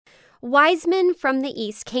Wise men from the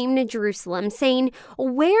east came to Jerusalem, saying,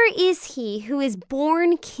 "Where is he who is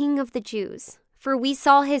born King of the Jews? For we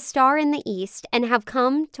saw his star in the east and have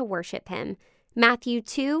come to worship him." Matthew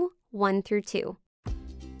 2:1-2.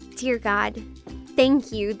 Dear God,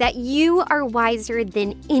 thank you that you are wiser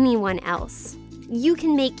than anyone else. You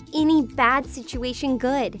can make any bad situation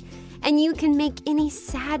good, and you can make any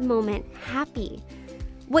sad moment happy.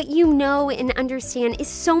 What you know and understand is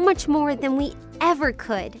so much more than we ever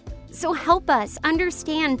could. So help us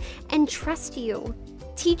understand and trust you.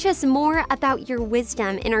 Teach us more about your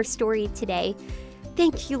wisdom in our story today.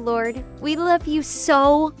 Thank you, Lord. We love you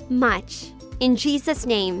so much. In Jesus'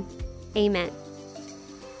 name, amen.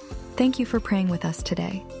 Thank you for praying with us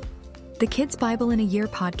today. The Kids Bible in a Year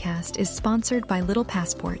podcast is sponsored by Little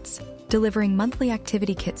Passports, delivering monthly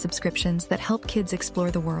activity kit subscriptions that help kids explore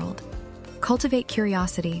the world, cultivate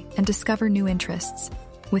curiosity, and discover new interests,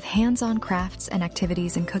 with hands-on crafts and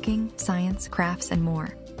activities in cooking, science, crafts, and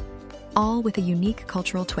more, all with a unique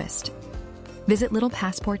cultural twist. Visit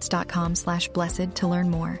littlepassports.com/blessed to learn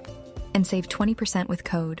more and save 20% with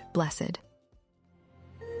code BLESSED.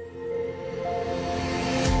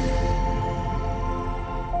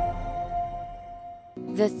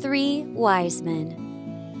 The Three Wise Men.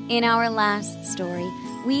 In our last story,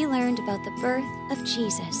 we learned about the birth of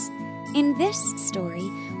Jesus. In this story,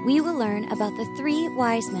 we will learn about the three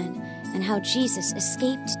wise men and how Jesus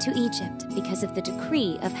escaped to Egypt because of the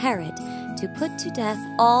decree of Herod to put to death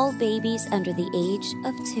all babies under the age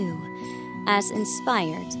of 2, as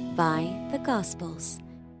inspired by the Gospels.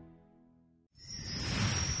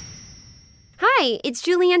 Hi, it's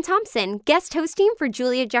Julianne Thompson, guest hosting for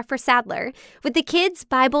Julia Jeffress Sadler with the Kids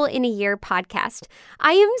Bible in a Year podcast.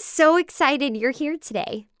 I am so excited you're here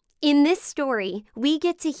today. In this story, we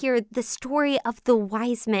get to hear the story of the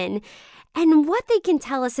wise men and what they can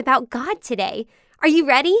tell us about God today. Are you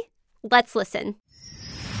ready? Let's listen.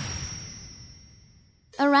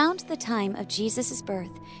 Around the time of Jesus'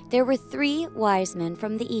 birth, there were 3 wise men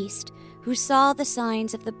from the east who saw the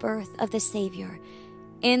signs of the birth of the Savior.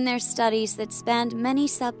 In their studies that spanned many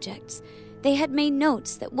subjects, they had made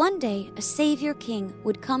notes that one day a Savior King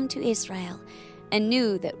would come to Israel, and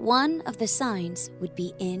knew that one of the signs would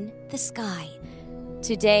be in the sky.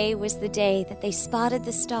 Today was the day that they spotted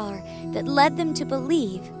the star that led them to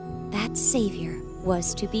believe that Savior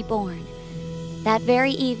was to be born. That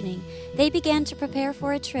very evening, they began to prepare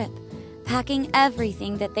for a trip, packing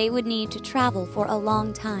everything that they would need to travel for a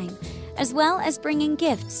long time, as well as bringing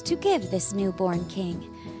gifts to give this newborn king.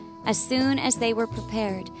 As soon as they were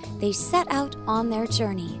prepared, they set out on their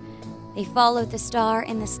journey. They followed the star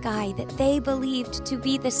in the sky that they believed to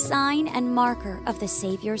be the sign and marker of the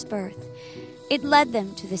Savior's birth. It led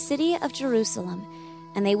them to the city of Jerusalem,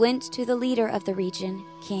 and they went to the leader of the region,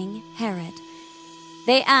 King Herod.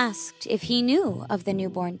 They asked if he knew of the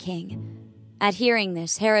newborn king. At hearing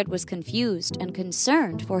this, Herod was confused and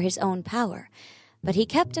concerned for his own power, but he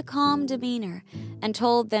kept a calm demeanor and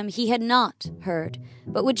told them he had not heard,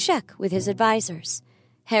 but would check with his advisors.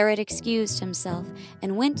 Herod excused himself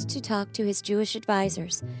and went to talk to his Jewish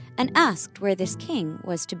advisors and asked where this king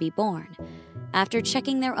was to be born. After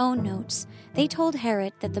checking their own notes, they told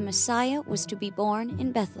Herod that the Messiah was to be born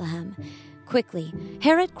in Bethlehem. Quickly,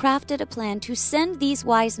 Herod crafted a plan to send these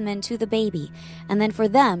wise men to the baby, and then for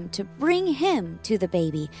them to bring him to the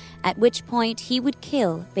baby, at which point he would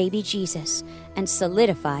kill baby Jesus and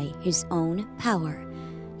solidify his own power.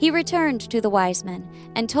 He returned to the wise men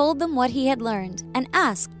and told them what he had learned and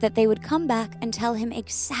asked that they would come back and tell him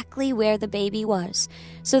exactly where the baby was,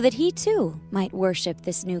 so that he too might worship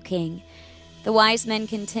this new king. The wise men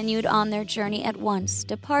continued on their journey at once,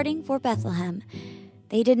 departing for Bethlehem.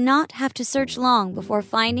 They did not have to search long before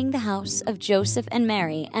finding the house of Joseph and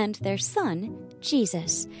Mary and their son,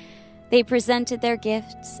 Jesus. They presented their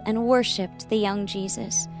gifts and worshipped the young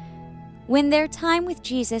Jesus. When their time with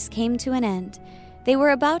Jesus came to an end, they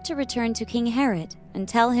were about to return to King Herod and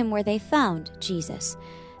tell him where they found Jesus.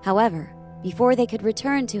 However, before they could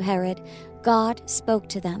return to Herod, God spoke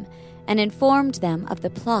to them and informed them of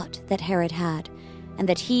the plot that Herod had, and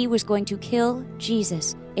that he was going to kill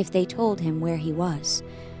Jesus if they told him where he was.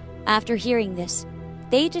 After hearing this,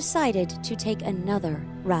 they decided to take another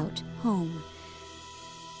route home.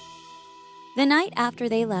 The night after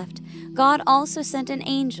they left, God also sent an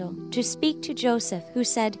angel to speak to Joseph, who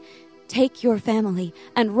said, "Take your family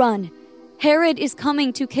and run. Herod is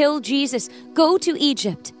coming to kill Jesus. Go to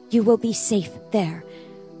Egypt. You will be safe there."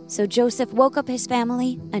 So Joseph woke up his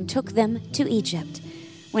family and took them to Egypt.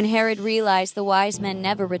 When Herod realized the wise men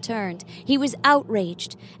never returned, he was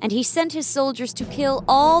outraged, and he sent his soldiers to kill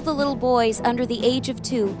all the little boys under the age of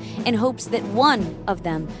 2 in hopes that one of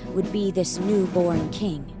them would be this newborn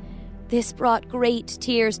king. This brought great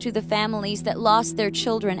tears to the families that lost their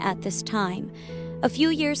children at this time. A few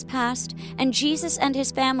years passed, and Jesus and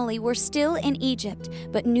his family were still in Egypt,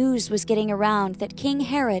 but news was getting around that King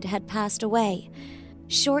Herod had passed away.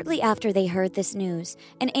 Shortly after they heard this news,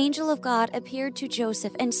 an angel of God appeared to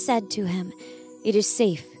Joseph and said to him, "It is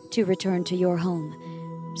safe to return to your home."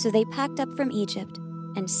 So they packed up from Egypt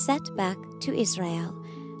and set back to Israel.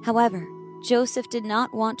 However, Joseph did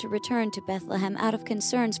not want to return to Bethlehem out of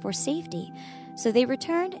concerns for safety, so they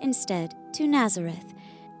returned instead to Nazareth.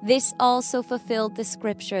 This also fulfilled the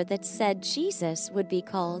scripture that said Jesus would be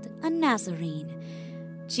called a Nazarene.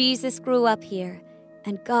 Jesus grew up here,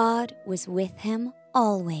 and God was with him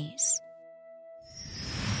always.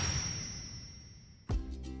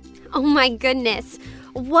 Oh my goodness,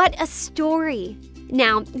 what a story!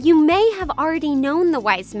 Now, you may have already known the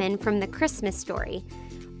wise men from the Christmas story,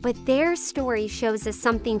 but their story shows us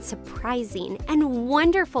something surprising and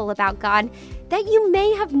wonderful about God that you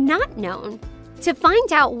may have not known. To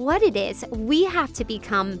find out what it is, we have to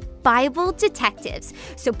become Bible detectives.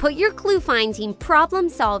 So put your clue-finding,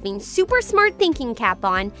 problem-solving, super smart thinking cap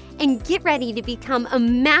on and get ready to become a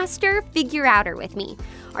master figure-outer with me.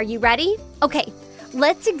 Are you ready? Okay,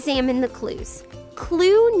 let's examine the clues.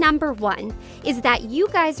 Clue number 1 is that you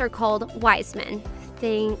guys are called wise men.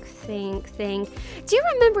 Think. Do you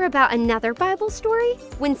remember about another Bible story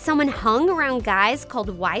when someone hung around guys called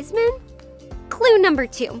wise men? Clue number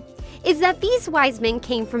 2 is that these wise men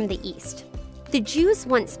came from the east. The Jews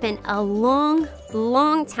once spent a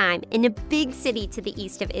long time in a big city to the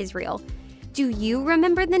east of Israel. Do you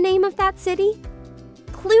remember the name of that city?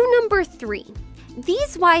 Clue number 3.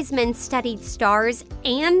 These wise men studied stars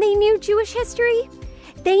and they knew Jewish history.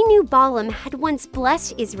 They knew Balaam had once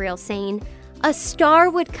blessed Israel, saying, "A star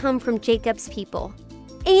would come from Jacob's people."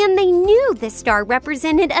 And they knew this star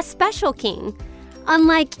represented a special king,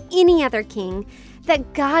 unlike any other king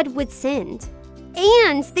that God would send.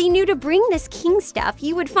 And they knew to bring this king stuff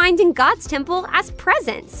you would find in God's temple as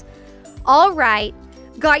presents. All right,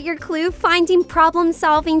 got your clue finding,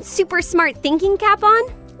 problem-solving, super smart thinking cap on?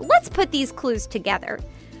 Let's put these clues together.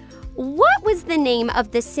 What was the name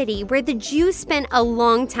of the city where the Jews spent a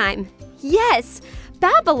long time? Yes,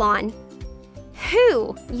 Babylon.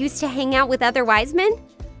 Who used to hang out with other wise men?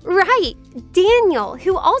 Right, Daniel,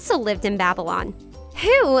 who also lived in Babylon.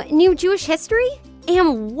 Who knew Jewish history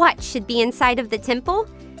and what should be inside of the temple?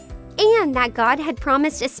 And that God had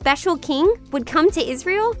promised a special king would come to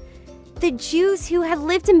Israel? The Jews who had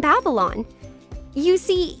lived in Babylon. You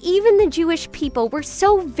see, even the Jewish people were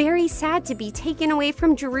so very sad to be taken away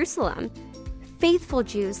from Jerusalem. Faithful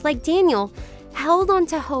Jews like Daniel held on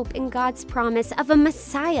to hope in God's promise of a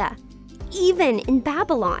Messiah, even in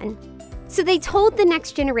Babylon. So they told the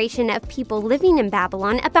next generation of people living in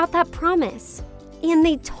Babylon about that promise. And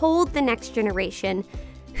they told the next generation,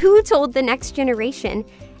 who told the next generation,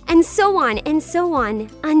 and so on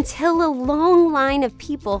until a long line of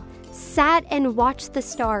people sat and watched the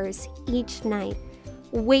stars each night,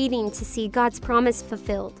 waiting to see God's promise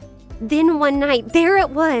fulfilled. Then one night, there it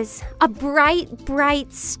was, a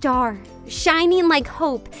bright star, shining like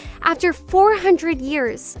hope after 400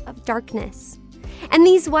 years of darkness. And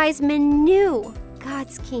these wise men knew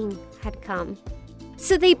God's king had come.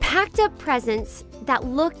 So they packed up presents that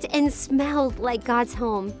looked and smelled like God's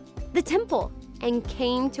home, the temple, and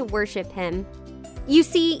came to worship him. You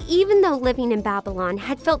see, even though living in Babylon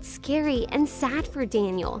had felt scary and sad for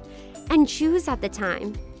Daniel and Jews at the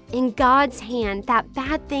time, in God's hand, that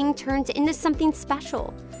bad thing turned into something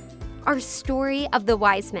special. Our story of the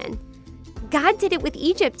wise men. God did it with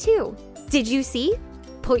Egypt too. Did you see?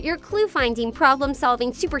 Put your clue-finding,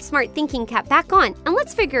 problem-solving, super smart thinking cap back on and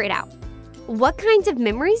let's figure it out. What kinds of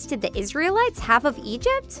memories did the Israelites have of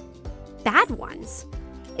Egypt? Bad ones.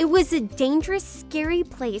 It was a dangerous, scary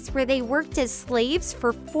place where they worked as slaves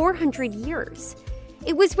for 400 years.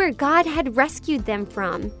 It was where God had rescued them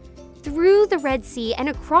from, through the Red Sea and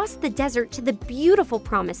across the desert to the beautiful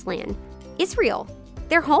Promised Land, Israel,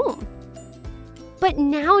 their home. But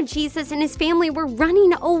now Jesus and his family were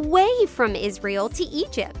running away from Israel to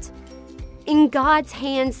Egypt. In God's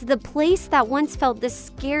hands, the place that once felt the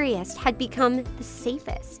scariest had become the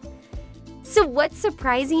safest. So what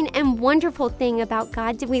surprising and wonderful thing about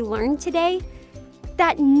God did we learn today?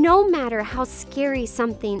 That no matter how scary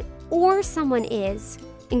something or someone is,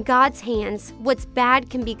 in God's hands, what's bad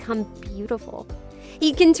can become beautiful.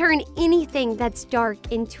 He can turn anything that's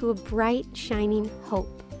dark into a bright, shining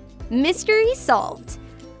hope. Mystery solved.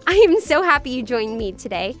 I am so happy you joined me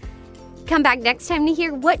today. Come back next time to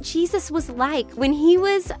hear what Jesus was like when he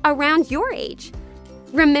was around your age.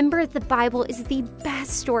 Remember, the Bible is the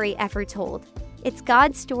best story ever told. It's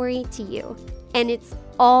God's story to you, and it's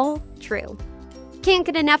all true. Can't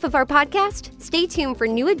get enough of our podcast? Stay tuned for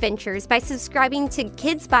new adventures by subscribing to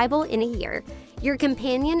Kids Bible in a Year, your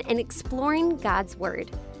companion in exploring God's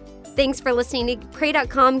Word. Thanks for listening to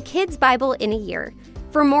Pray.com Kids Bible in a Year.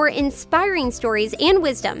 For more inspiring stories and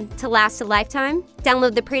wisdom to last a lifetime,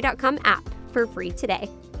 download the Pray.com app for free today.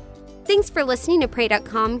 Thanks for listening to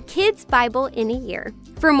Pray.com Kids Bible in a Year.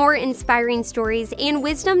 For more inspiring stories and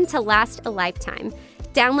wisdom to last a lifetime,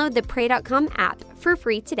 download the Pray.com app for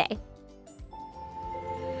free today.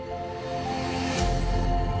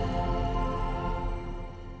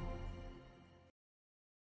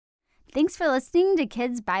 Thanks for listening to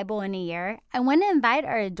Kids Bible in a Year. I want to invite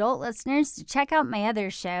our adult listeners to check out my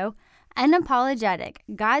other show, Unapologetic,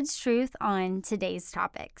 God's Truth on Today's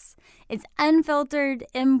Topics. It's unfiltered,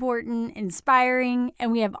 important, inspiring,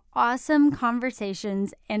 and we have awesome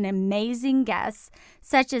conversations and amazing guests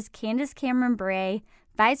such as Candace Cameron Bray,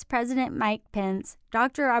 Vice President Mike Pence,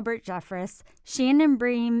 Dr. Robert Jeffress, Shannon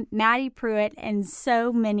Bream, Maddie Pruitt, and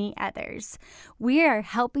so many others. We are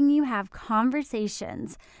helping you have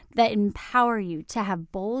conversations that empower you to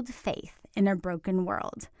have bold faith in a broken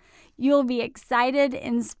world. You'll be excited,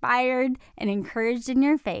 inspired, and encouraged in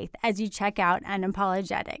your faith as you check out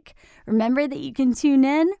Unapologetic. Remember that you can tune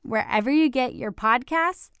in wherever you get your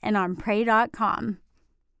podcasts and on Pray.com.